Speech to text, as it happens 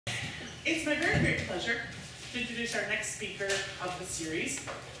It's my very great pleasure to introduce our next speaker of the series,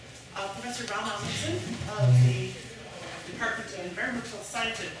 Professor Ronald Amundson of the Department of Environmental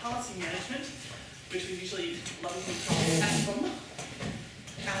Science and Policy Management, which we usually lovingly call AFM,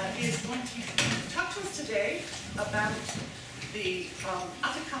 is going to talk to us today about the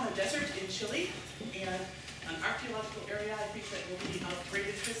Atacama Desert in Chile and an archaeological area I think that will be of great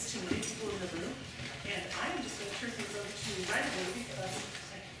interest to many people in the room. And I am just going to turn things over to Ronald because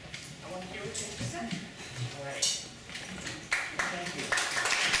I want to hear what you have to say. All right. Thank you.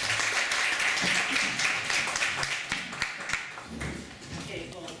 Okay,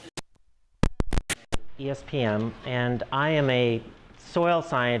 ESPM, and I am a soil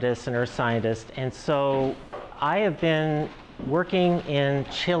scientist and earth scientist, and so I have been working in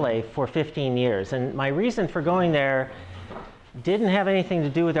Chile for 15 years, and my reason for going there didn't have anything to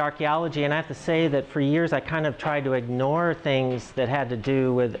do with archaeology, and I have to say that for years I kind of tried to ignore things that had to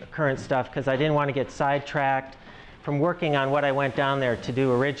do with current stuff because I didn't want to get sidetracked from working on what I went down there to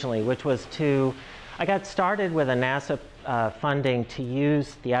do originally, which was I got started with a NASA funding to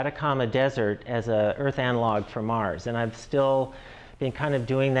use the Atacama Desert as an Earth analog for Mars, and I've still been kind of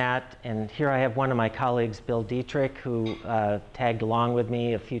doing that. And here I have one of my colleagues, Bill Dietrich, who tagged along with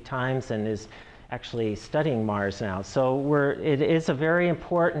me a few times and is actually studying Mars now. So it is a very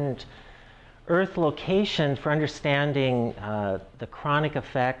important Earth location for understanding the chronic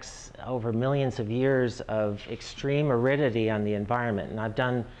effects over millions of years of extreme aridity on the environment. And I've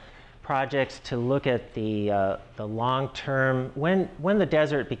done projects to look at the long-term, when the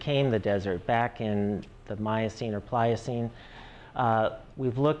desert became the desert back in the Miocene or Pliocene.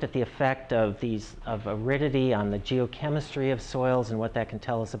 We've looked at the effect of aridity on the geochemistry of soils and what that can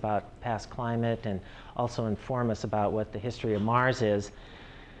tell us about past climate and also inform us about what the history of Mars is.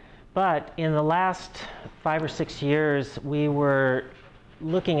 But in the last 5 or 6 years, we were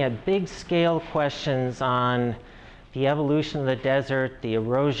looking at big scale questions on the evolution of the desert, the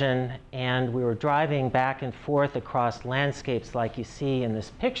erosion, and we were driving back and forth across landscapes like you see in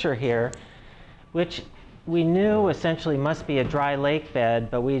this picture here, which we knew essentially must be a dry lake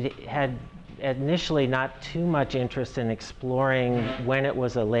bed, but we had initially not too much interest in exploring when it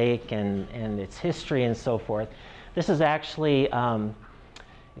was a lake and its history and so forth. This is actually,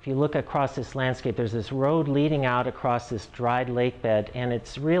 if you look across this landscape, there's this road leading out across this dried lake bed, and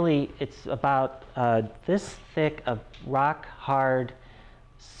it's about this thick of rock hard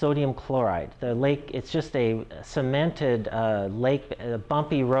sodium chloride. The lake, it's just a cemented lake, a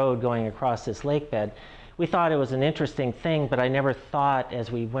bumpy road going across this lake bed. We thought it was an interesting thing, but I never thought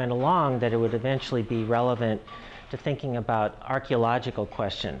as we went along that it would eventually be relevant to thinking about archaeological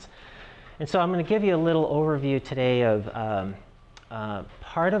questions. And so I'm going to give you a little overview today of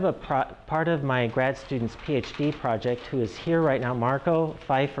part of my grad student's PhD project, who is here right now. Marco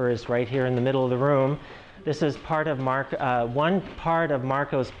Pfeiffer is right here in the middle of the room. This is one part of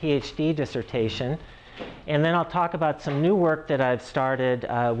Marco's PhD dissertation. And then I'll talk about some new work that I've started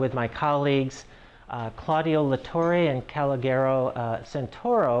with my colleagues, Claudio Latore and Calogero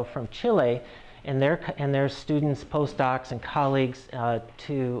Santoro from Chile, and their students, postdocs, and colleagues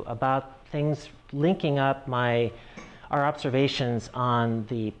about things linking up our observations on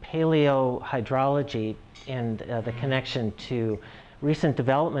the paleohydrology and the connection to recent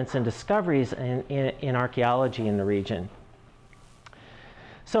developments and discoveries in archaeology in the region.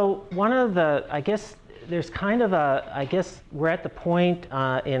 So there's kind of we're at the point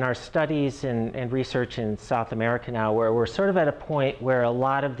in our studies and research in South America now where we're sort of at a point where a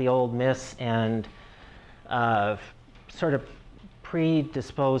lot of the old myths and sort of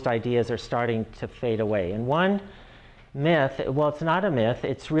predisposed ideas are starting to fade away. And one myth, well, it's not a myth,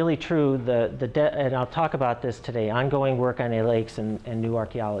 it's really true, and I'll talk about this today, ongoing work on lakes and new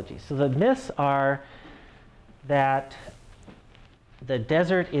archaeology. So the myths are that the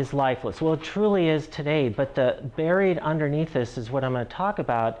desert is lifeless. Well, it truly is today, but buried underneath this is what I'm going to talk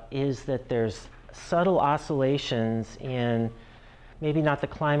about, is that there's subtle oscillations in maybe not the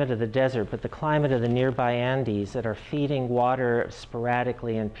climate of the desert, but the climate of the nearby Andes that are feeding water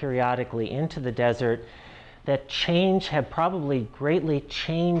sporadically and periodically into the desert that have probably greatly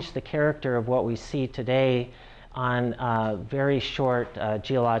changed the character of what we see today on very short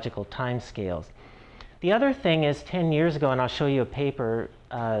geological timescales. The other thing is 10 years ago, and I'll show you a paper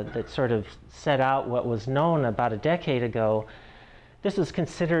that sort of set out what was known about a decade ago,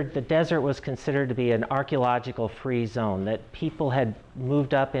 the desert was considered to be an archaeological free zone, that people had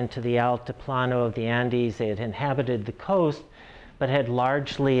moved up into the altiplano of the Andes, they had inhabited the coast, but had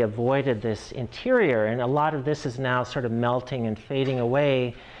largely avoided this interior. And a lot of this is now sort of melting and fading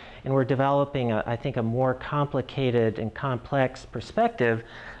away, and we're developing, I think, a more complicated and complex perspective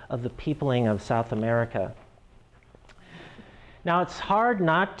of the peopling of South America. Now, it's hard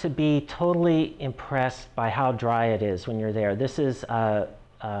not to be totally impressed by how dry it is when you're there. This is, I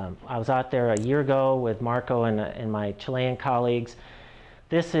was out there a year ago with Marco and my Chilean colleagues.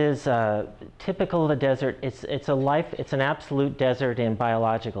 This is typical of the desert. It's an absolute desert in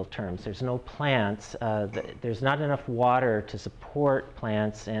biological terms. There's no plants. There's not enough water to support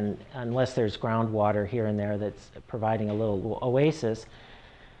plants, and unless there's groundwater here and there that's providing a little oasis.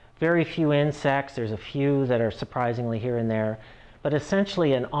 Very few insects. There's a few that are surprisingly here and there, but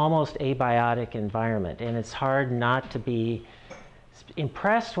essentially an almost abiotic environment. And it's hard not to be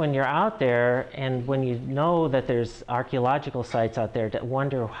impressed when you're out there and when you know that there's archaeological sites out there to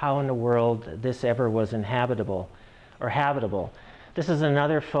wonder how in the world this ever was inhabitable or habitable. This is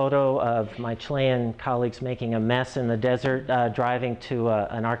another photo of my Chilean colleagues making a mess in the desert, driving to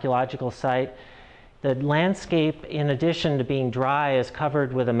an archaeological site. The landscape, in addition to being dry, is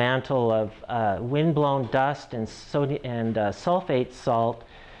covered with a mantle of wind-blown dust and sulfate salt.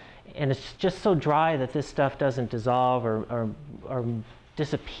 And it's just so dry that this stuff doesn't dissolve or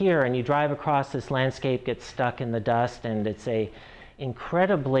disappear. And you drive across this landscape, get stuck in the dust, and it's a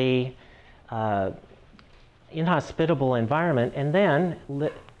incredibly inhospitable environment. And then,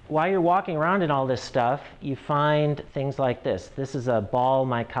 while you're walking around in all this stuff, you find things like this. This is a ball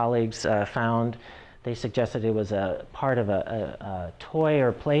my colleagues found. They suggested it was a part of a toy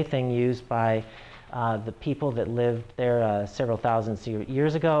or plaything used by the people that lived there several thousand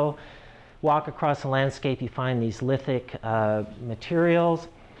years ago. Walk across the landscape, you find these lithic materials.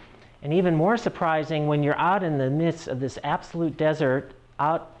 And even more surprising, when you're out in the midst of this absolute desert,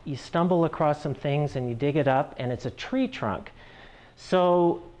 you stumble across some things and you dig it up, and it's a tree trunk.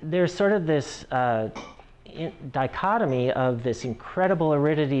 So there's sort of this dichotomy of this incredible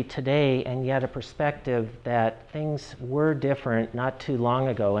aridity today, and yet a perspective that things were different not too long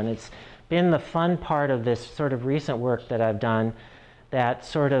ago. And it's been the fun part of this sort of recent work that I've done that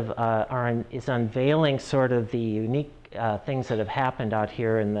sort of is unveiling sort of the unique things that have happened out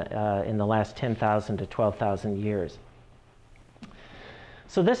here in the last 10,000 to 12,000 years.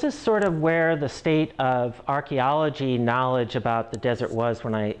 So this is sort of where the state of archaeology knowledge about the desert was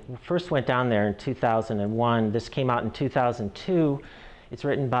when I first went down there in 2001. This came out in 2002. It's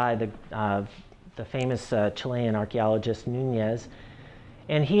written by the famous Chilean archaeologist Nunez.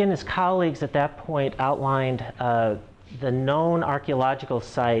 And he and his colleagues at that point outlined the known archaeological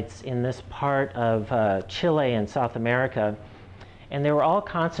sites in this part of Chile and South America. And they were all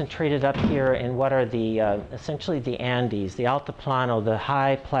concentrated up here in what are the essentially the Andes, the Altiplano, the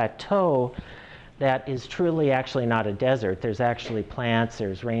high plateau that is truly actually not a desert. There's actually plants,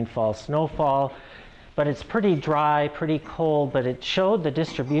 there's rainfall, snowfall, but it's pretty dry, pretty cold, but it showed the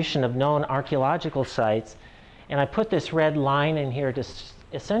distribution of known archaeological sites. And I put this red line in here to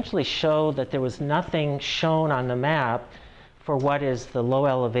essentially show that there was nothing shown on the map for what is the low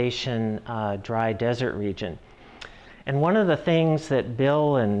elevation dry desert region. And one of the things that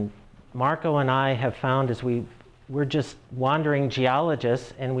Bill and Marco and I have found is we're just wandering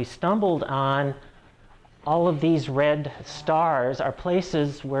geologists, and we stumbled on all of these red stars are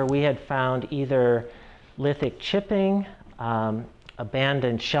places where we had found either lithic chipping,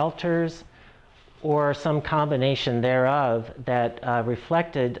 abandoned shelters, or some combination thereof that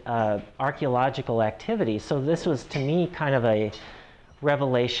reflected archaeological activity. So this was, to me, kind of a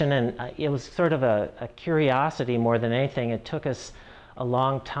revelation, and it was sort of a curiosity more than anything. It took us a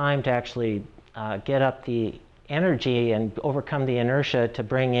long time to actually get up the energy and overcome the inertia to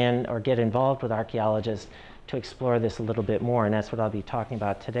bring in or get involved with archaeologists to explore this a little bit more, and that's what I'll be talking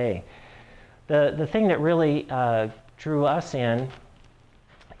about today. The thing that really drew us in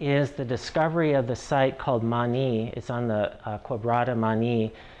is the discovery of the site called Mani. It's on the Quebrada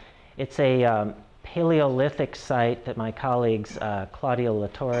Mani. It's a Paleolithic site that my colleagues Claudio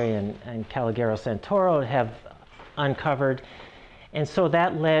Latore and Calogero Santoro have uncovered. And so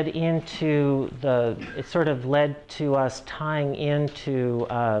that led into it sort of led to us tying into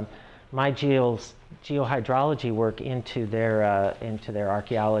my geohydrology work into their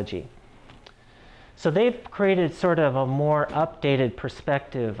archaeology. So they've created sort of a more updated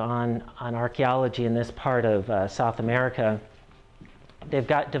perspective on archaeology in this part of South America. They've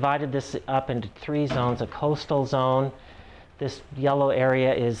divided this up into 3 zones: a coastal zone. This yellow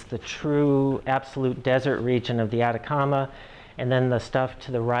area is the true absolute desert region of the Atacama, and then the stuff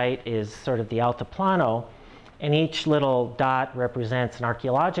to the right is sort of the Altiplano, and each little dot represents an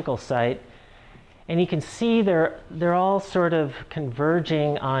archaeological site. And you can see they're all sort of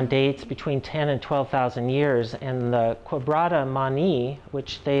converging on dates between 10 and 12,000 years. And the Quebrada Mani,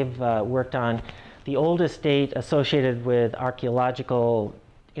 which they've worked on, the oldest date associated with archaeological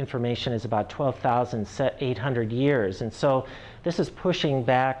information is about 12,800 years. And so this is pushing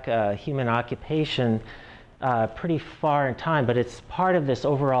back human occupation pretty far in time, but it's part of this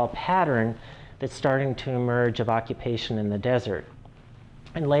overall pattern that's starting to emerge of occupation in the desert.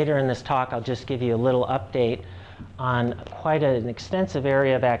 And later in this talk, I'll just give you a little update on quite an extensive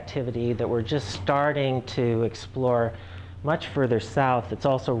area of activity that we're just starting to explore much further south. It's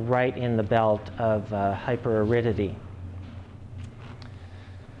also right in the belt of hyperaridity.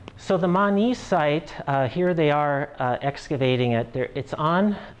 So the Mani site, here they are excavating it.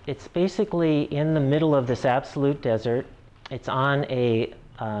 It's basically in the middle of this absolute desert. It's on a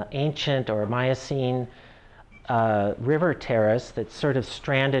ancient or Miocene river terrace that's sort of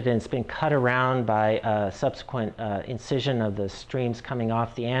stranded, and it's been cut around by subsequent incision of the streams coming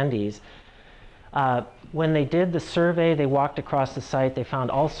off the Andes. When they did the survey, they walked across the site. They found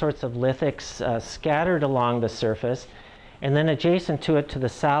all sorts of lithics scattered along the surface. And then adjacent to it to the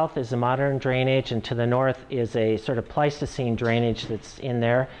south is a modern drainage, and to the north is a sort of Pleistocene drainage that's in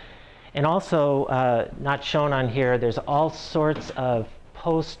there. And also, not shown on here, there's all sorts of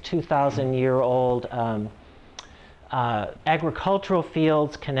post-2,000-year-old agricultural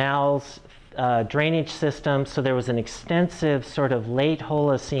fields, canals, drainage systems. So there was an extensive sort of late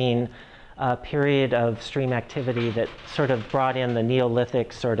Holocene period of stream activity that sort of brought in the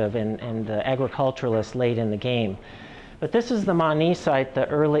Neolithic sort of and the agriculturalists late in the game. But this is the Mani site,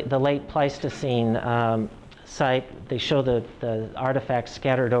 the late Pleistocene site. They show the artifacts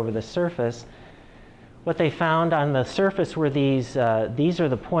scattered over the surface. What they found on the surface were these are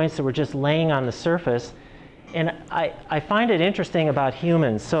the points that were just laying on the surface. And I find it interesting about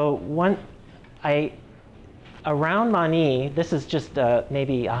humans. So around Mani, this is just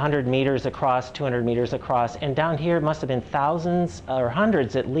maybe 100 meters across, 200 meters across, and down here it must have been thousands or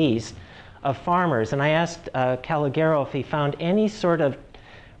hundreds at least of farmers. And I asked Calogero if he found any sort of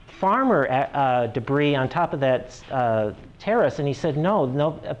farmer debris on top of that terrace, and he said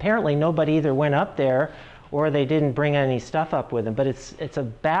no, apparently nobody either went up there or they didn't bring any stuff up with them. But it's a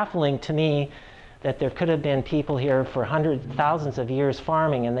baffling to me that there could have been people here for thousands of years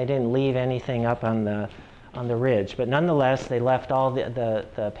farming, and they didn't leave anything up on the ridge. But nonetheless, they left all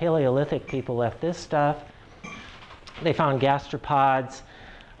the Paleolithic people left this stuff. They found gastropods,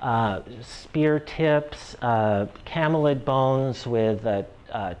 spear tips, camelid bones with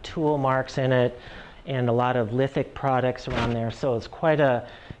tool marks in it, and a lot of lithic products around there. So it's quite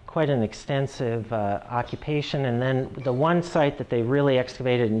an extensive occupation. And then the one site that they really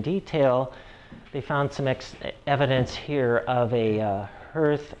excavated in detail, they found some evidence here of a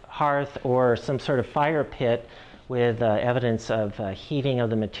hearth or some sort of fire pit with evidence of heating of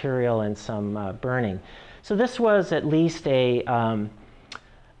the material and some burning. So this was at least a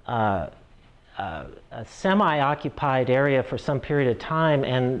semi-occupied area for some period of time,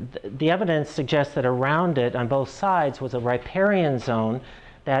 and the evidence suggests that around it on both sides was a riparian zone,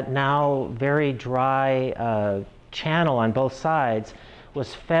 that now very dry channel on both sides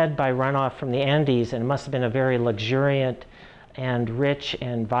was fed by runoff from the Andes, and it must have been a very luxuriant and rich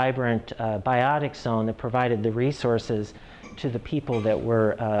and vibrant biotic zone that provided the resources to the people that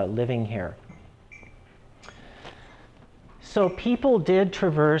were living here. So people did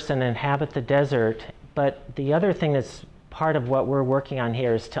traverse and inhabit the desert, but the other thing that's part of what we're working on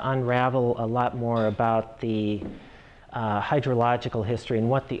here is to unravel a lot more about the hydrological history and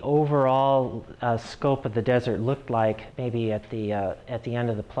what the overall scope of the desert looked like maybe at the end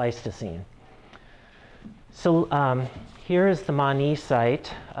of the Pleistocene. So here is the Mani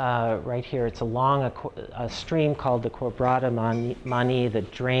site right here. It's along a stream called the Quebrada Mani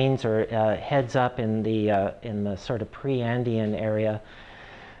that drains or heads up in the sort of pre-Andean area.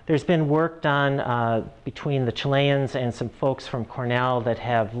 There's been work done between the Chileans and some folks from Cornell that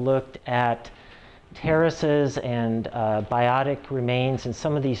have looked at terraces and biotic remains in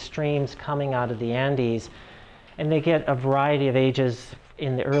some of these streams coming out of the Andes, and they get a variety of ages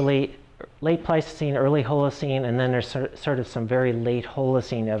in the late Pleistocene, early Holocene, and then there's sort of some very late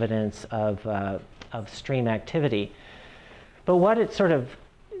Holocene evidence of stream activity. But what it sort of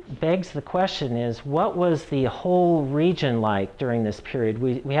begs the question is, what was the whole region like during this period?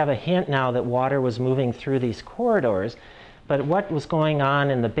 We have a hint now that water was moving through these corridors, but what was going on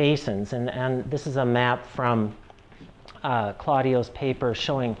in the basins? And this is a map from Claudio's paper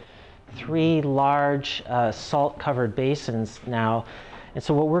showing 3 large salt-covered basins now. And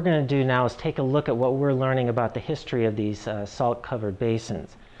so what we're going to do now is take a look at what we're learning about the history of these salt-covered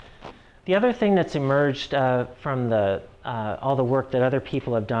basins. The other thing that's emerged from all the work that other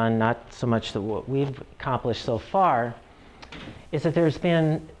people have done, not so much what we've accomplished so far, is that there's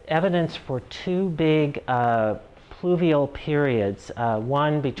been evidence for 2 big pluvial periods,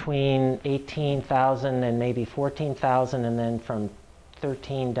 one between 18,000 and maybe 14,000, and then from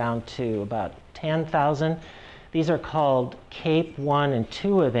 13 down to about 10,000. These are called Cape 1 and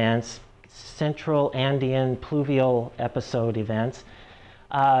 2 events, Central Andean pluvial episode events.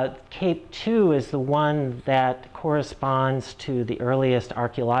 Cape 2 is the one that corresponds to the earliest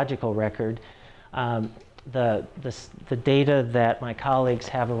archaeological record. The data that my colleagues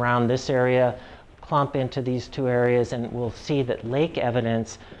have around this area clump into these two areas, and we'll see that lake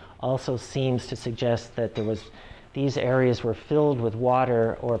evidence also seems to suggest that these areas were filled with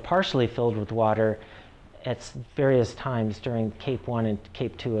water or partially filled with water at various times during Cape 1 and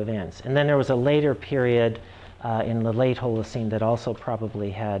Cape 2 events. And then there was a later period in the late Holocene that also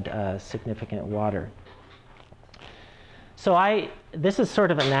probably had significant water. So this is sort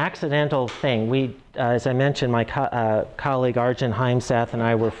of an accidental thing. As I mentioned, my colleague Arjun Heimsath and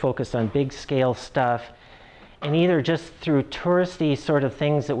I were focused on big scale stuff. And either just through touristy sort of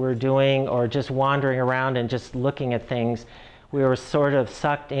things that we're doing or just wandering around and just looking at things, we were sort of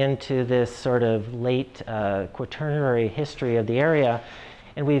sucked into this sort of late Quaternary history of the area.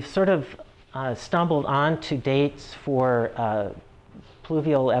 And we've sort of stumbled onto dates for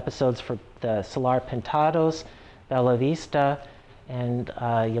pluvial episodes for the Salar Pintados, Bella Vista, and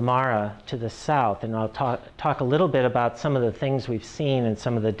Yamara to the south. And I'll talk a little bit about some of the things we've seen and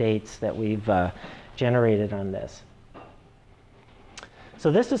some of the dates that we've generated on this.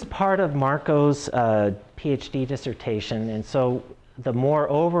 So this is part of Marco's PhD dissertation. And so the more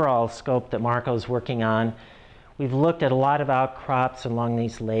overall scope that Marco's working on, we've looked at a lot of outcrops along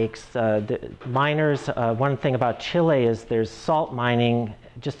these lakes. The miners, one thing about Chile is there's salt mining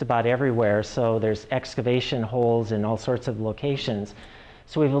just about everywhere. So there's excavation holes in all sorts of locations.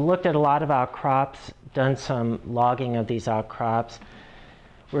 So we've looked at a lot of outcrops, done some logging of these outcrops.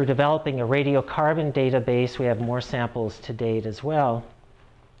 We're developing a radiocarbon database. We have more samples to date as well.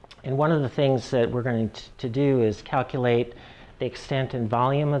 And one of the things that we're going to do is calculate the extent and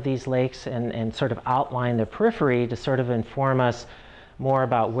volume of these lakes and sort of outline the periphery to sort of inform us more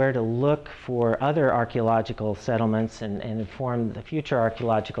about where to look for other archaeological settlements and inform the future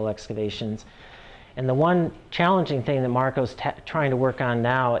archaeological excavations. And the one challenging thing that Marco's trying to work on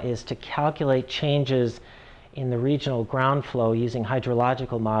now is to calculate changes in the regional ground flow using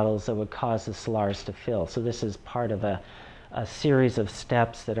hydrological models that would cause the salars to fill. So this is part of a series of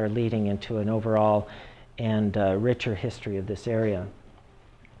steps that are leading into an overall and richer history of this area.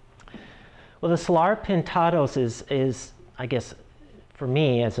 Well, the Salar Pintados is I guess, for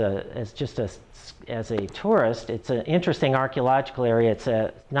me as a tourist, it's an interesting archaeological area. It's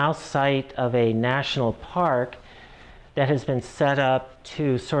a now site of a national park that has been set up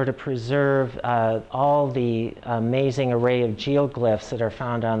to sort of preserve all the amazing array of geoglyphs that are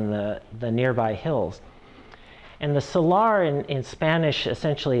found on the nearby hills. And the salar in Spanish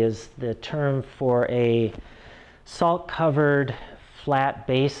essentially is the term for a salt-covered flat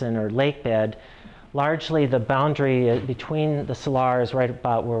basin or lake bed. Largely the boundary between the salar is right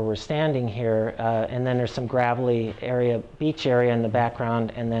about where we're standing here, and then there's some gravelly area, beach area in the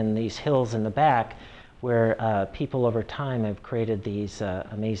background, and then these hills in the back where people over time have created these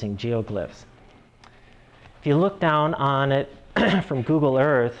amazing geoglyphs. If you look down on it from Google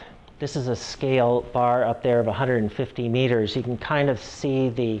Earth, this is a scale bar up there of 150 meters. You can kind of see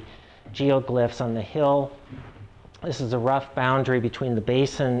the geoglyphs on the hill. This is a rough boundary between the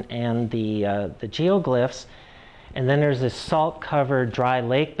basin and the geoglyphs. And then there's this salt-covered dry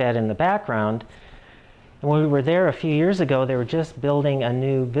lake bed in the background. And when we were there a few years ago, they were just building a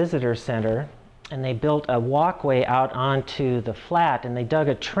new visitor center. And they built a walkway out onto the flat, and they dug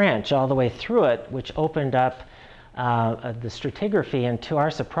a trench all the way through it, which opened up the stratigraphy. And to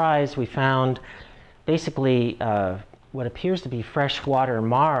our surprise, we found basically what appears to be freshwater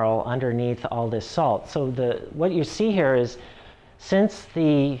marl underneath all this salt. So what you see here is, since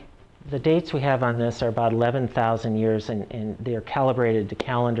the dates we have on this are about 11,000 years, and they're calibrated to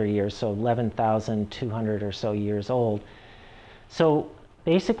calendar years, so 11,200 or so years old. So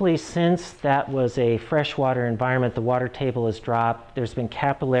basically, since that was a freshwater environment, the water table has dropped. There's been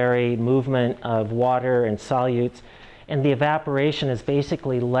capillary movement of water and solutes, and the evaporation has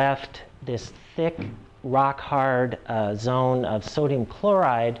basically left this thick, rock-hard zone of sodium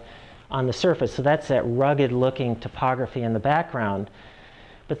chloride on the surface. So that's that rugged-looking topography in the background.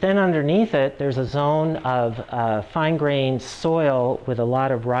 But then underneath it, there's a zone of fine-grained soil with a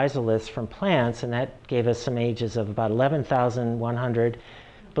lot of rhizoliths from plants, and that gave us some ages of about 11,100.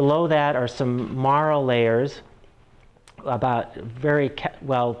 Below that are some marl layers, about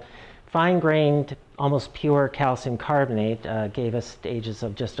fine-grained, almost pure calcium carbonate gave us ages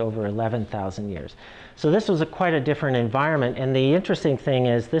of just over 11,000 years. So this was quite a different environment, and the interesting thing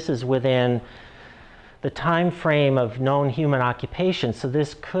is this is within the time frame of known human occupation, so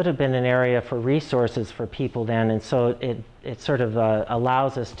this could have been an area for resources for people then, and so it sort of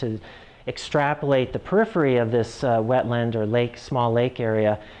allows us to extrapolate the periphery of this wetland or lake, small lake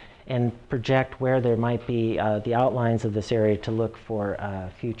area, and project where there might be the outlines of this area to look for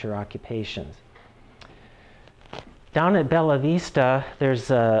future occupations. Down at Bella Vista, there's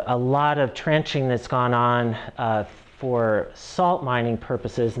a lot of trenching that's gone on for salt mining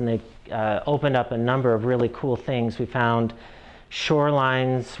purposes, and they opened up a number of really cool things. We found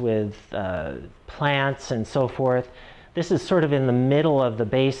shorelines with plants and so forth. This is sort of in the middle of the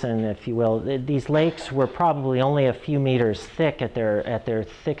basin, if you will. These lakes were probably only a few meters thick at their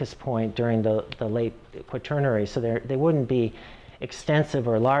thickest point during the late Quaternary, so they wouldn't be extensive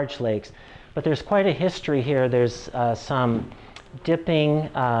or large lakes. But there's quite a history here. There's some dipping,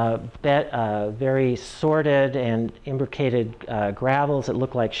 very sorted and imbricated gravels that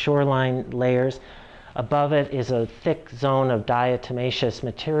look like shoreline layers. Above it is a thick zone of diatomaceous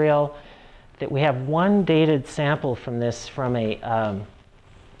material. That we have one dated sample from this from a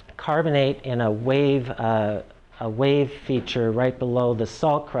carbonate in a wave feature right below the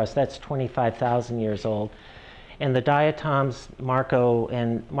salt crust. That's 25,000 years old. And the diatoms, Marco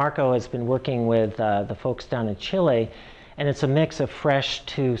has been working with the folks down in Chile, and it's a mix of fresh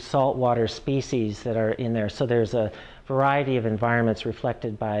to saltwater species that are in there. So there's a variety of environments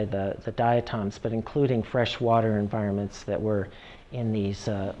reflected by the diatoms, but including freshwater environments that were in these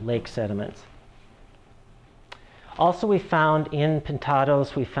lake sediments. Also, we found in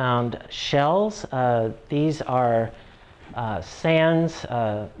Pintados, we found shells. These are sands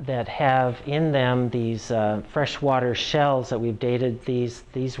that have in them these freshwater shells that we've dated. These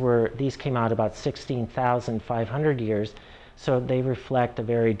came out about 16,500 years, so they reflect a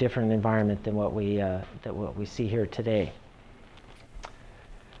very different environment than what we see here today.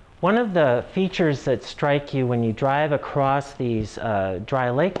 One of the features that strike you when you drive across these dry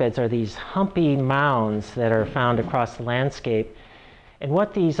lake beds are these humpy mounds that are found across the landscape. And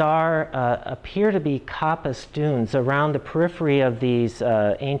what these are appear to be coppice dunes around the periphery of these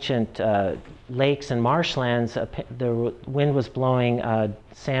ancient lakes and marshlands. The wind was blowing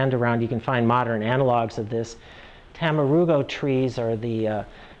sand around. You can find modern analogs of this. Tamarugo trees are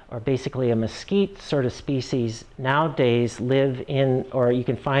basically a mesquite sort of species nowadays live in, or you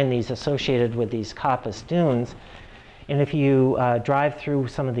can find these associated with these coppice dunes. And if you drive through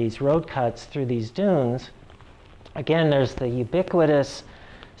some of these road cuts through these dunes, again, there's the ubiquitous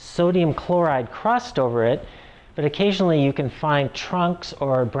sodium chloride crust over it, but occasionally you can find trunks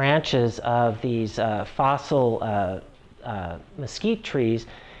or branches of these fossil mesquite trees.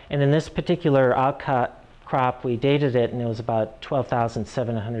 And in this particular outcrop, we dated it, and it was about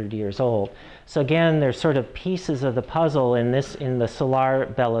 12,700 years old. So again, there's sort of pieces of the puzzle. In the Salar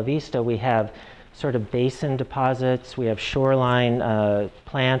Bella Vista, we have sort of basin deposits, we have shoreline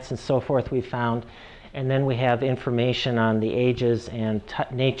plants and so forth we found. And then we have information on the ages and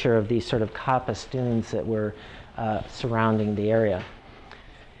nature of these sort of coppice dunes that were surrounding the area.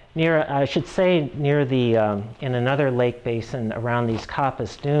 Near, I should say, near the, in another lake basin around these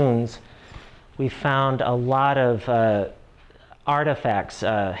coppice dunes, we found a lot of artifacts,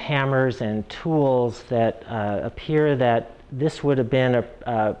 hammers and tools that appear that this would have been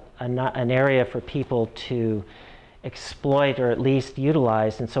an area for people to exploit or at least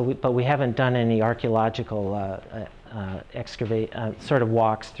utilize, and so but we haven't done any archaeological sort of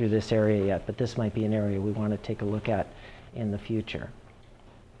walks through this area yet, but this might be an area we want to take a look at in the future.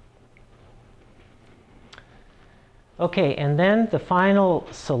 Okay, and then the final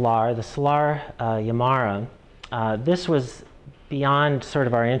salar, the Salar Yamara, this was beyond sort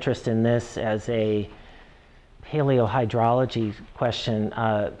of our interest in this as a paleohydrology question.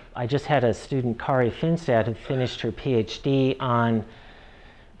 I just had a student, Kari Finstad, who finished her PhD on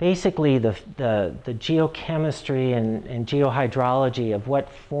basically the geochemistry and geohydrology of what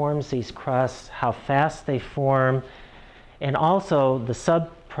forms these crusts, how fast they form, and also the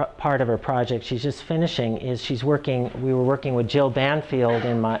part of her project she's just finishing is we were working with Jill Banfield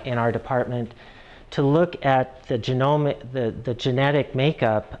in our department to look at the genetic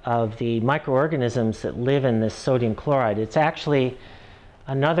makeup of the microorganisms that live in this sodium chloride. It's actually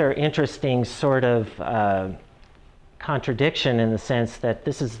another interesting sort of contradiction in the sense that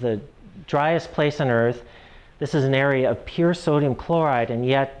this is the driest place on Earth. This is an area of pure sodium chloride, and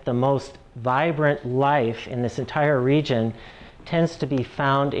yet the most vibrant life in this entire region tends to be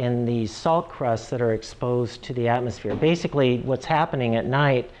found in these salt crusts that are exposed to the atmosphere. Basically, what's happening at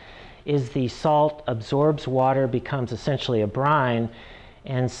night is the salt absorbs water, becomes essentially a brine,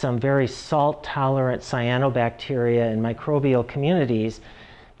 and some very salt-tolerant cyanobacteria and microbial communities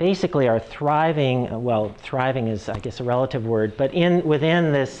basically are thriving. Well, thriving is, I guess, a relative word, but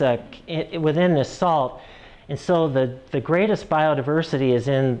within this salt. And so the greatest biodiversity is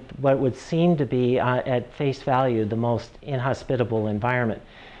in what would seem to be, at face value, the most inhospitable environment.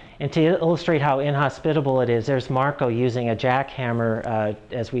 And to illustrate how inhospitable it is, there's Marco using a jackhammer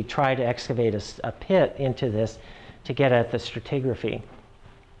as we try to excavate a pit into this to get at the stratigraphy.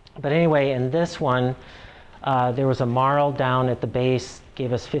 But anyway, in this one, there was a marl down at the base,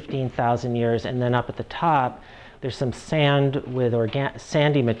 gave us 15,000 years, and then up at the top, there's some sand with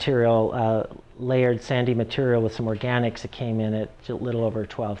sandy material, layered sandy material with some organics that came in at a little over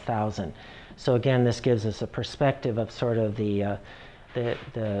 12,000. So again, this gives us a perspective of sort of the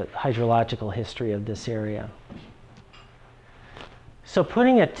hydrological history of this area. So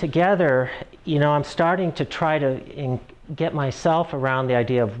putting it together, I'm starting to try to get myself around the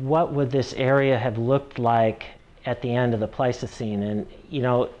idea of what would this area have looked like at the end of the Pleistocene. And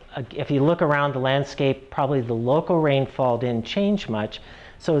if you look around the landscape, probably the local rainfall didn't change much,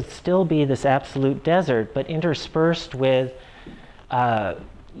 so it'd still be this absolute desert, but interspersed with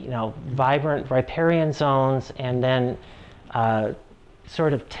vibrant riparian zones, and then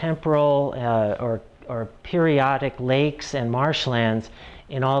sort of temporal or periodic lakes and marshlands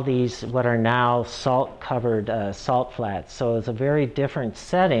in all these what are now salt-covered salt flats. So it's a very different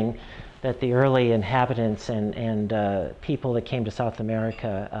setting that the early inhabitants and people that came to South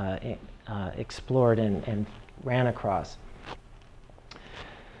America explored and ran across.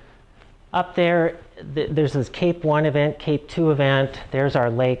 Up there, there's this Cape 1 event, Cape 2 event. There's our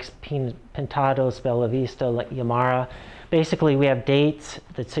lakes, Pintados, Bella Vista, Yamara. Basically, we have dates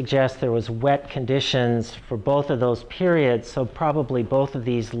that suggest there was wet conditions for both of those periods, so probably both of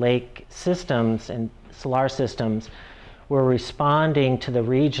these lake systems and solar systems were responding to the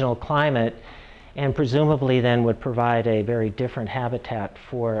regional climate, and presumably then would provide a very different habitat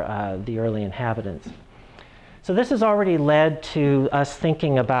for the early inhabitants. So this has already led to us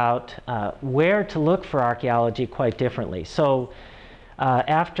thinking about where to look for archaeology quite differently. So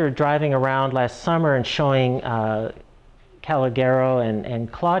after driving around last summer and showing Calogero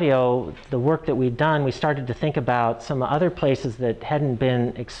and Claudio the work that we'd done, we started to think about some other places that hadn't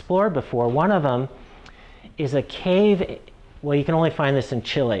been explored before. One of them is a cave, well, you can only find this in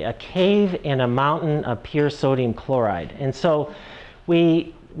Chile, a cave in a mountain of pure sodium chloride. And so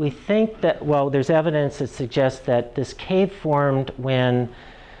we think that, well, there's evidence that suggests that this cave formed when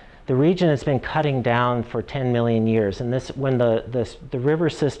the region has been cutting down for 10 million years. And this, when the river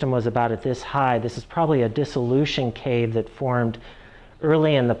system was about at this high, this is probably a dissolution cave that formed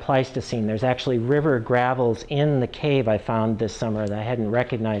early in the Pleistocene. There's actually river gravels in the cave I found this summer that I hadn't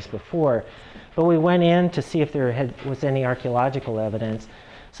recognized before. But we went in to see if there was any archaeological evidence.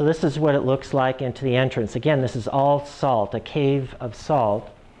 So this is what it looks like into the entrance. Again, this is all salt, a cave of salt.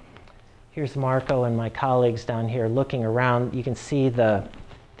 Here's Marco and my colleagues down here looking around. You can see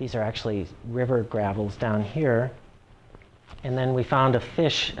these are actually river gravels down here. And then we found a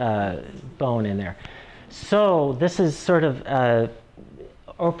fish bone in there. So this is sort of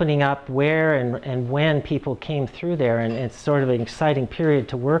opening up where and when people came through there, and it's sort of an exciting period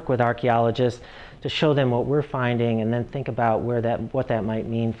to work with archaeologists to show them what we're finding and then think about what that might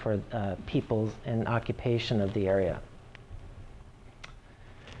mean for people and occupation of the area.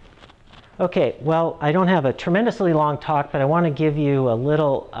 Okay, well, I don't have a tremendously long talk, but I want to give you a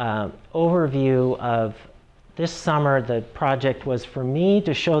little overview of this summer. The project was for me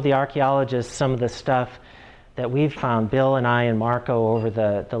to show the archaeologists some of the stuff that we've found, Bill and I and Marco, over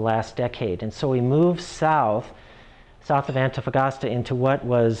the last decade. And so we moved south of Antofagasta into what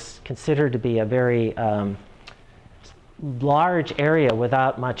was considered to be a very large area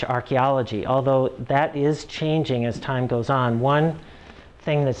without much archaeology, although that is changing as time goes on. One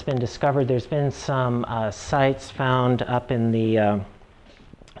thing that's been discovered, there's been some sites found up in the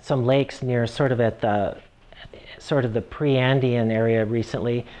some lakes near sort of the pre-Andean area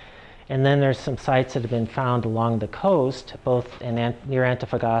recently. And then there's some sites that have been found along the coast, both near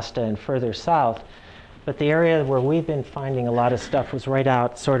Antofagasta and further south. But the area where we've been finding a lot of stuff was right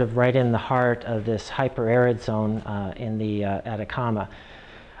in the heart of this hyperarid zone in the Atacama.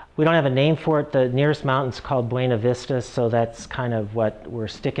 We don't have a name for it. The nearest mountain's called Buena Vista, so that's kind of what we're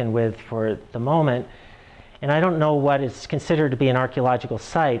sticking with for the moment. And I don't know what is considered to be an archaeological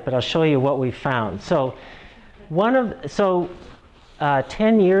site, but I'll show you what we found. So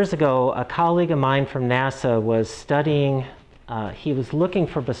 10 years ago, a colleague of mine from NASA was studying, he was looking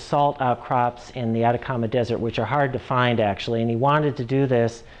for basalt outcrops in the Atacama Desert, which are hard to find actually, and he wanted to do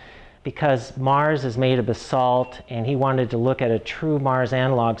this because Mars is made of basalt, and he wanted to look at a true Mars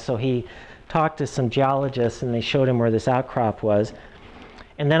analog, so he talked to some geologists, and they showed him where this outcrop was.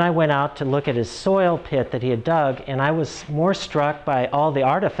 And then I went out to look at his soil pit that he had dug, and I was more struck by all the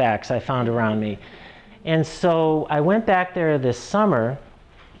artifacts I found around me. And so I went back there this summer,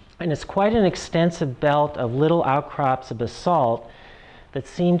 and it's quite an extensive belt of little outcrops of basalt that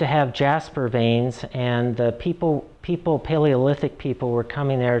seem to have jasper veins, and the Paleolithic people were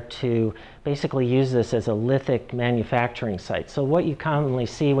coming there to basically use this as a lithic manufacturing site. So what you commonly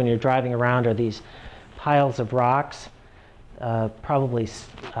see when you're driving around are these piles of rocks, probably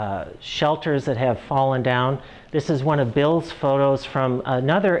shelters that have fallen down. This is one of Bill's photos from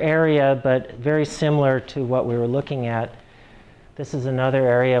another area, but very similar to what we were looking at. This is another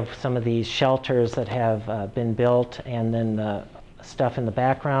area of some of these shelters that have been built, and then the stuff in the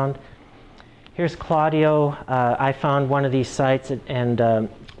background. Here's Claudio. I found one of these sites, and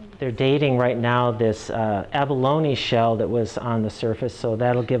they're dating right now this abalone shell that was on the surface, so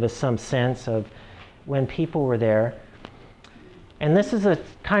that'll give us some sense of when people were there. And this is a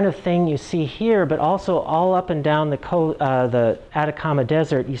kind of thing you see here, but also all up and down the Atacama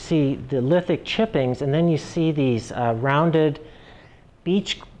Desert. You see the lithic chippings, and then you see these rounded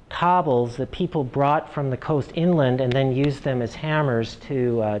beach cobbles that people brought from the coast inland and then used them as hammers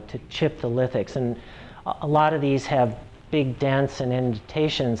to chip the lithics. And a lot of these have big dents and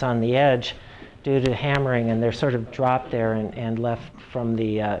indentations on the edge due to hammering, and they're sort of dropped there and left from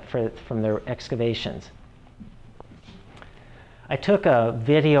from their excavations. I took a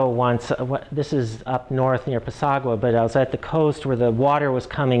video once, this is up north near Pasagua, but I was at the coast where the water was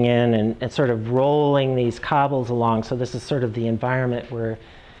coming in and sort of rolling these cobbles along. So this is sort of the environment where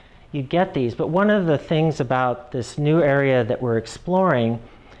you get these. But one of the things about this new area that we're exploring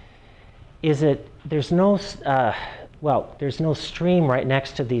is that there's no, there's no stream right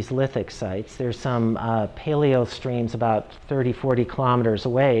next to these lithic sites. There's some paleo streams about 30, 40 kilometers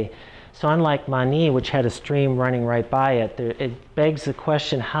away. So unlike Mani, which had a stream running right by it, it begs the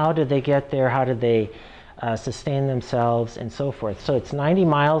question, how did they get there? How did they sustain themselves and so forth? So it's 90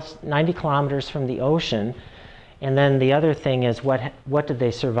 kilometers from the ocean. And then the other thing is, what did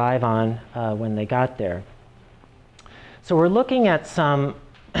they survive on when they got there? So we're looking at some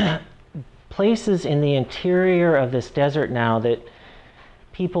places in the interior of this desert now that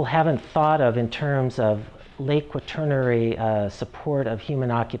people haven't thought of in terms of Late Quaternary support of human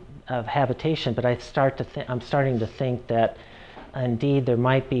habitation, but I'm starting to think that indeed there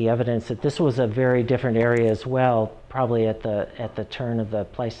might be evidence that this was a very different area as well, probably at the turn of the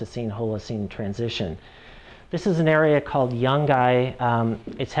Pleistocene-Holocene transition. This is an area called Yungay.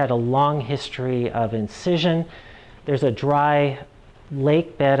 It's had a long history of incision. There's a dry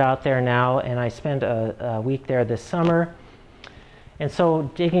lake bed out there now, and I spent a week there this summer. And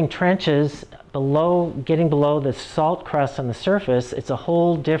so digging trenches getting below the salt crust on the surface, it's a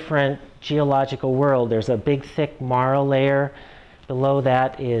whole different geological world. There's a big thick marl layer. Below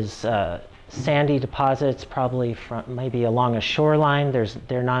that is sandy deposits, probably from maybe along a shoreline.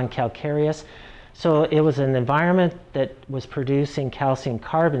 They're non-calcareous. So it was an environment that was producing calcium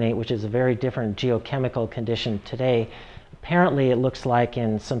carbonate, which is a very different geochemical condition today. Apparently it looks like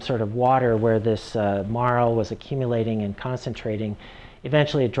in some sort of water where this marl was accumulating and concentrating.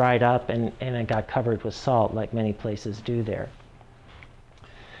 Eventually it dried up and it got covered with salt, like many places do there.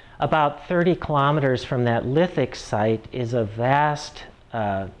 About 30 kilometers from that lithic site is a vast,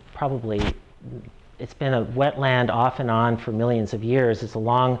 probably, it's been a wetland off and on for millions of years. It's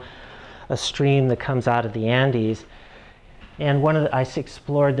along a stream that comes out of the Andes. And I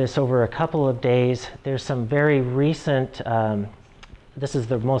explored this over a couple of days. There's some very recent, this is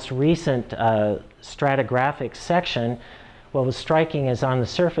the most recent stratigraphic section. What was striking is on the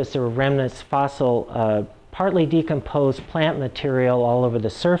surface there were remnants, fossil, partly decomposed plant material all over the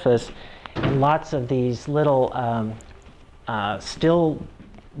surface, and lots of these little still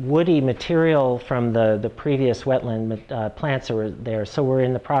woody material from the previous wetland plants that were there. So we're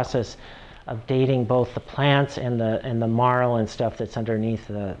in the process of dating both the plants and the marl and stuff that's underneath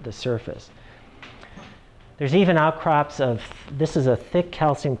the surface. There's even outcrops of, this is a thick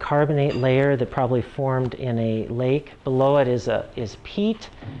calcium carbonate layer that probably formed in a lake. Below it is peat,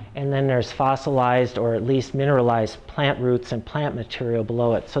 and then there's fossilized or at least mineralized plant roots and plant material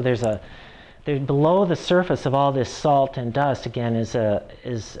below it. So there's below the surface of all this salt and dust, again,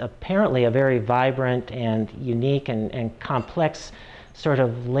 is apparently a very vibrant and unique and complex sort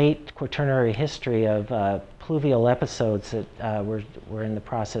of late Quaternary history of pluvial episodes that we're in the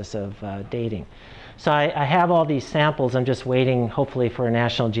process of dating. So I have all these samples. I'm just waiting, hopefully, for a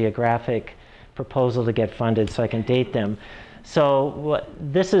National Geographic proposal to get funded so I can date them. So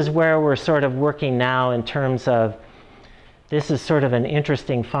this is where we're sort of working now in terms of, this is sort of an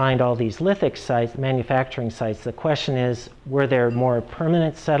interesting find, all these lithic sites, manufacturing sites. The question is, were there more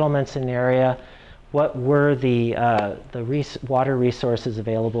permanent settlements in the area? What were the water resources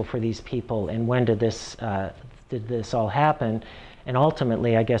available for these people, and when did this all happen? And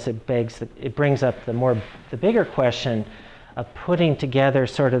ultimately, I guess it brings up the bigger question of putting together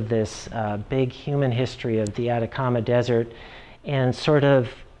sort of this big human history of the Atacama Desert, and sort of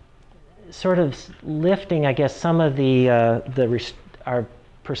lifting, I guess, some of our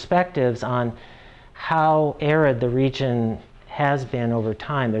perspectives on how arid the region has been over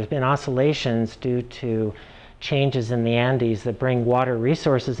time. There's been oscillations due to changes in the Andes that bring water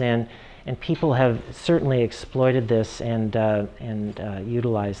resources in, and people have certainly exploited this and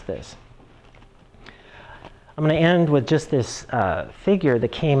utilized this. I'm going to end with just this figure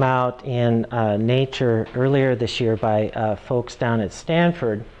that came out in Nature earlier this year by folks down at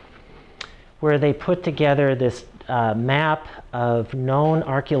Stanford, where they put together this map of known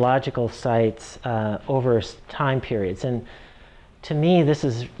archaeological sites over time periods. And to me, this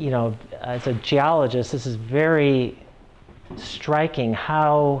is, as a geologist, this is very striking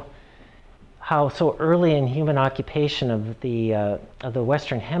how so early in human occupation of the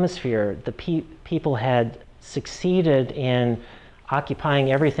Western Hemisphere, the people had succeeded in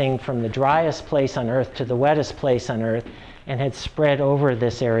occupying everything from the driest place on Earth to the wettest place on Earth, and had spread over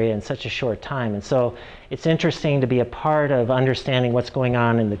this area in such a short time. And so it's interesting to be a part of understanding what's going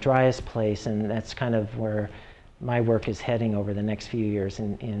on in the driest place, and that's kind of where my work is heading over the next few years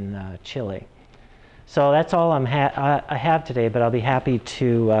in Chile. So that's all I have today, but I'll be happy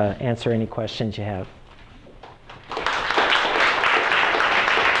to answer any questions you have.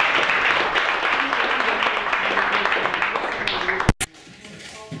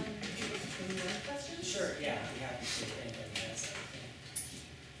 Sure, yeah, I'd be happy to if anybody has anything.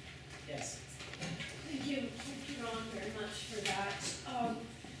 Yes? Thank you, Ron, very much for that.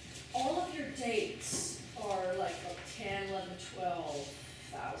 All of your dates are like 10, 11,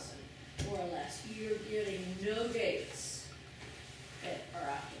 12,000, more or less. You're getting no dates that are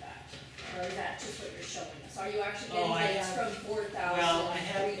after that. Or is that just what you're showing us? Are you actually getting dates from 4,000, Well, I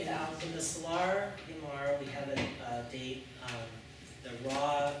have 3,000? in the Salar Imar, we have a date. The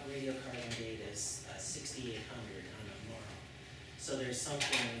raw radiocarbon date is 6,800 on Imar. So there's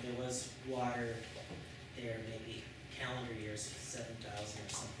something. There was water there, maybe calendar years 7,000 or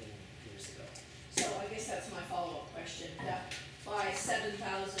something years ago. So I guess that's my follow-up question. That by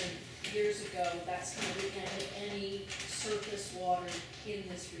 7,000 years ago, that's going to be the end of any surface water in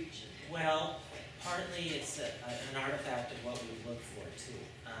this region. Well, partly it's an artifact of what we look for too.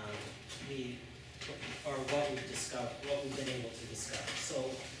 Or what we've discovered, what we've been able to discover. So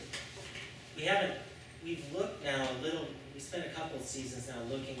we've looked now a little, we spent a couple of seasons now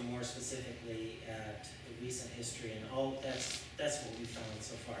looking more specifically at the recent history, and that's what we found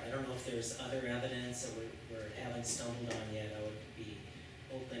so far. I don't know if there's other evidence that we haven't stumbled on yet. I would be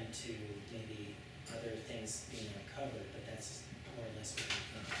open to maybe other things being uncovered, but that's more or less what we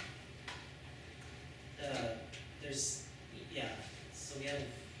found. So we have,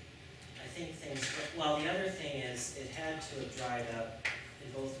 I think things, well, the other thing is it had to have dried up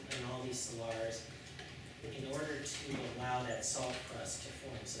in all these salars in order to allow that salt crust to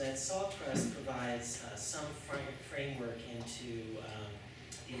form. So that salt crust provides some framework into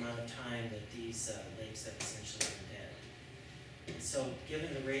the amount of time that these lakes have essentially been dead. And so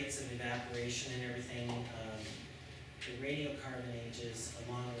given the rates of evaporation and everything, the radiocarbon ages,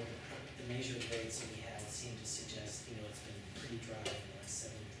 along with the measured rates that we have, seem to suggest, it's been pretty dry in the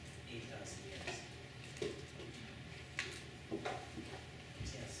last 7,000 to 8,000 years.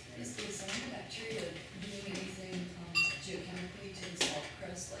 Yes. Is the cyanobacteria doing anything geochemically to the salt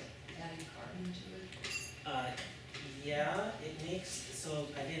crust, like adding carbon to it? Yeah, it makes, so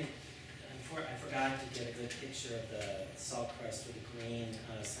I forgot to get a good picture of the salt crust with the green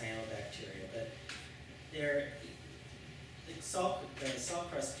cyanobacteria, but the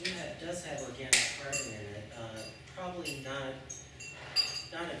salt crust does have organic carbon in it. Probably not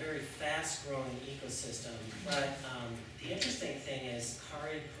a very fast-growing ecosystem, but the interesting thing is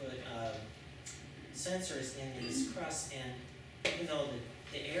Kari put sensors in these crusts, and even though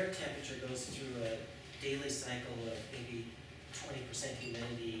the air temperature goes through a daily cycle of maybe 20%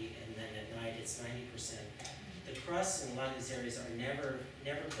 humidity, and then at night it's 90%, the crusts in a lot of these areas are never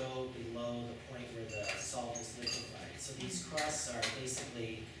go below the point where the salt is liquefied. So these crusts are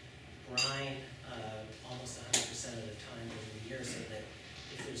basically brine almost 100% of the time during the year, so that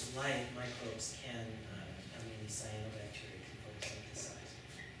if there's light, microbes can, the cyanobacteria can photosynthesize.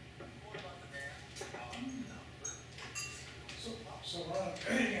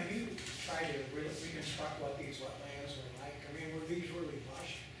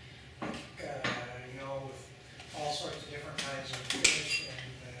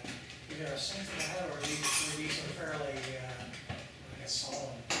 there a sense of that, or are these are fairly, like a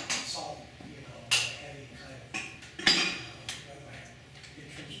salt, heavy kind of wetland in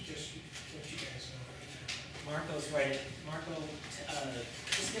terms of just what you guys know right now? Marco's right. Marco,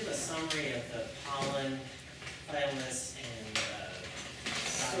 just give a summary of the pollen, phyalness, and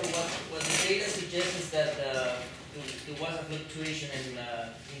So what the data suggests is that there was a fluctuation in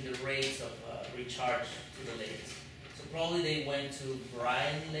the rates of recharge to the lakes. So probably they went to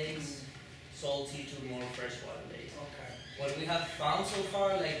brine lakes, salty to more freshwater lakes. Okay. What we have found so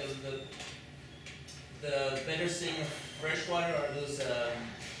far, like the better thing of freshwater are those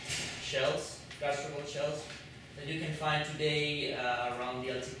shells, gastropod shells, that you can find today around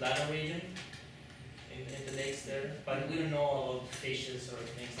the Altiplano region. In the lakes there, but we don't know about fishes or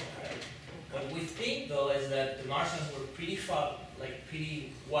things like that. What we think though is that the Martians were pretty far, like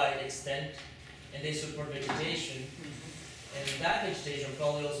pretty wide extent, and they support vegetation, and that vegetation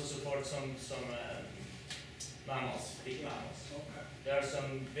probably also supports some mammals, big mammals. Okay. There are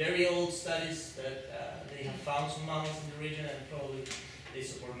some very old studies that they have found some mammals in the region, and probably they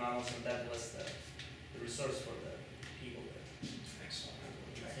support mammals, and that was the resource for the people there. Excellent.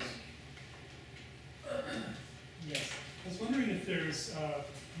 Yes. I was wondering if there's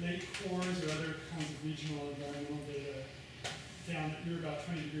lake cores or other kinds of regional environmental data down, you're about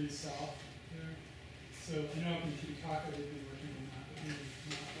 20 degrees south there. So I know up in Titicaca they've been working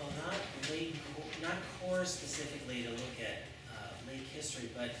on that, but maybe not. well, not core specifically to look at lake history,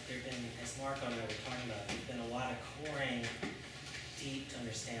 but there've been, as Marco and I were talking about, there's been a lot of coring deep to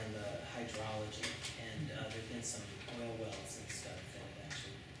understand the hydrology, and there've been some oil wells and stuff that have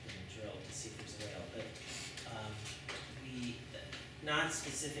actually been drilled to see if there's oil, but we not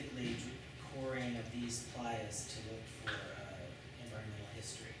specifically coring of these playas to look for environmental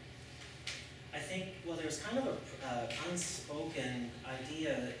history. I think, well, there's kind of a unspoken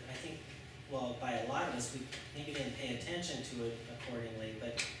idea, I think, well, by a lot of us, we maybe didn't pay attention to it accordingly,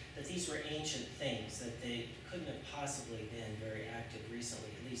 but that these were ancient things, that they couldn't have possibly been very active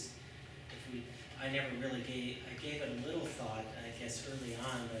recently, at least if we, I gave it a little thought, I guess, early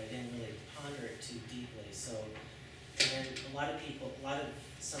on, but I didn't really ponder it too deeply, so, and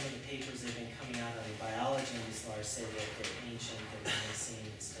some of the papers that have been coming out on the biology in these stars say that they're ancient, they're Miocene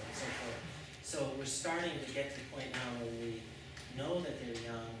and stuff and so forth. So we're starting to get to the point now where we know that they're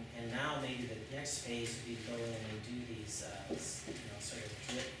young, and now maybe the next phase would be to go in and do these, sort of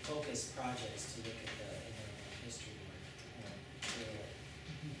focused projects to look at the environmental history more clearly.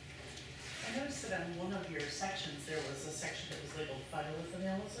 I noticed that on one of your sections, there was a section that was labeled phytolith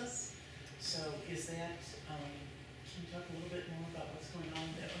analysis. So is that, can you talk a little bit more about what's going on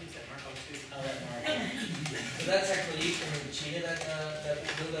with that? What is that, Marco, too? I'll let Marco. So that's actually from Chile that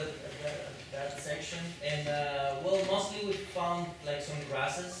built that section, and well, mostly we found like some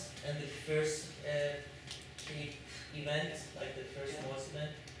grasses and the first event, like the first moist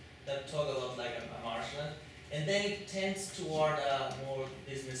event, that talk about like a marshland, and then it tends toward more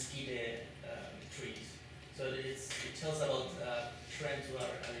these mesquite trees. So it tells about trend to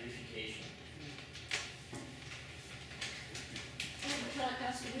our acidification. Can I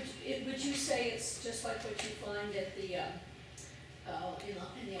ask, would you say it's just like what you find at the,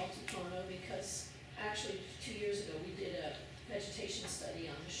 in the Altiplano? Because actually 2 years ago we did a vegetation study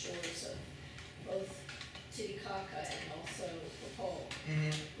on the shores of both Titicaca and also Popol,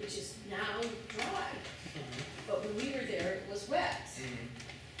 which is now dry. But when we were there, it was wet,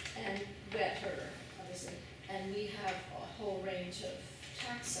 and wetter, obviously. And we have a whole range of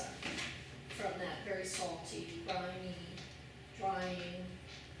taxa from that very salty, briny, drying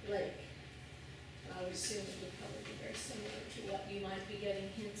lake. And I would assume it would probably be very similar to what you might be getting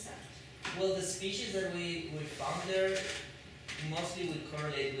hints at. Well, the species that we found there mostly we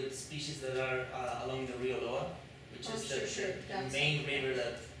correlate with species that are along the Rio Loa, which is the main river,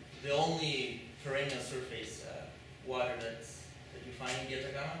 that the only perennial surface water that you find in the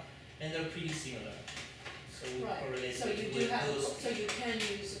Atacama, and they're pretty similar. So we correlate so you with those. So you can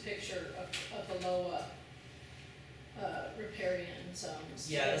use a picture of the Loa riparian zones,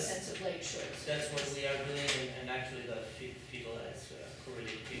 yeah, in the sense of lake shores. That's what we are doing, and actually the people has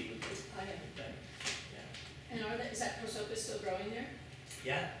correlated pretty good with I haven't them. Yeah. And is that prosopis still growing there?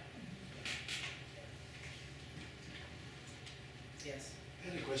 Yeah. Yes.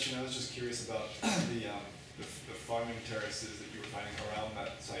 I had a question. I was just curious about the farming terraces that you were finding around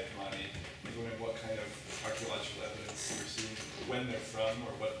that site, Mani. I was wondering what kind of archaeological evidence you were seeing, when they're from,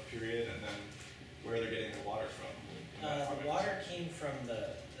 or what period, and then where they're getting the water from. The water came from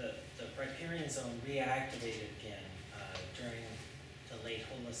the riparian zone reactivated again during the late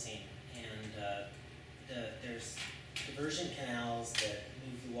Holocene, and there's diversion canals that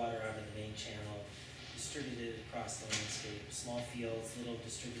move the water out of the main main channel, distributed across the landscape, small fields, little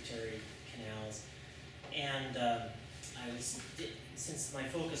distributary canals. And since my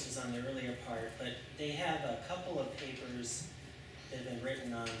focus was on the earlier part, but they have a couple of papers that have been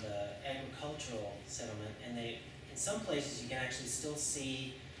written on the agricultural settlement, and in some places you can actually still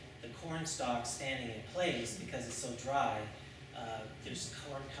see the corn stalk standing in place because it's so dry. There's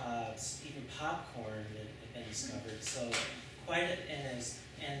corn cobs, even popcorn that have been discovered. So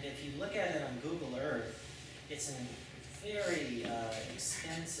and if you look at it on Google Earth, it's a very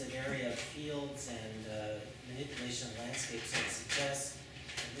extensive area of fields and manipulation of landscapes. So it suggests,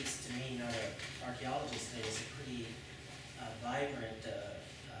 at least to me, not an archaeologist, that it's a pretty vibrant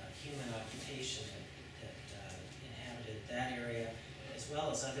human occupation that inhabited that area, as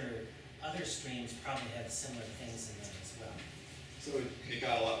well as other streams probably have similar things in them as well. So it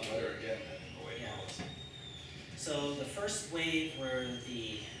got a lot wetter again than in the late Holocene. So the first wave were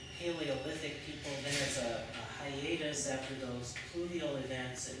the Paleolithic people, then there's a hiatus after those fluvial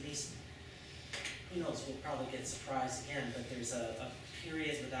events, at least, who knows, we'll probably get surprised again, but there's a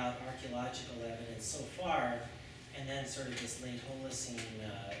period without archaeological evidence so far, and then sort of this late Holocene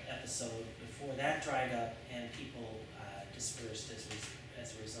episode before that dried up and people dispersed as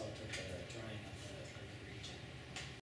a result of the drying up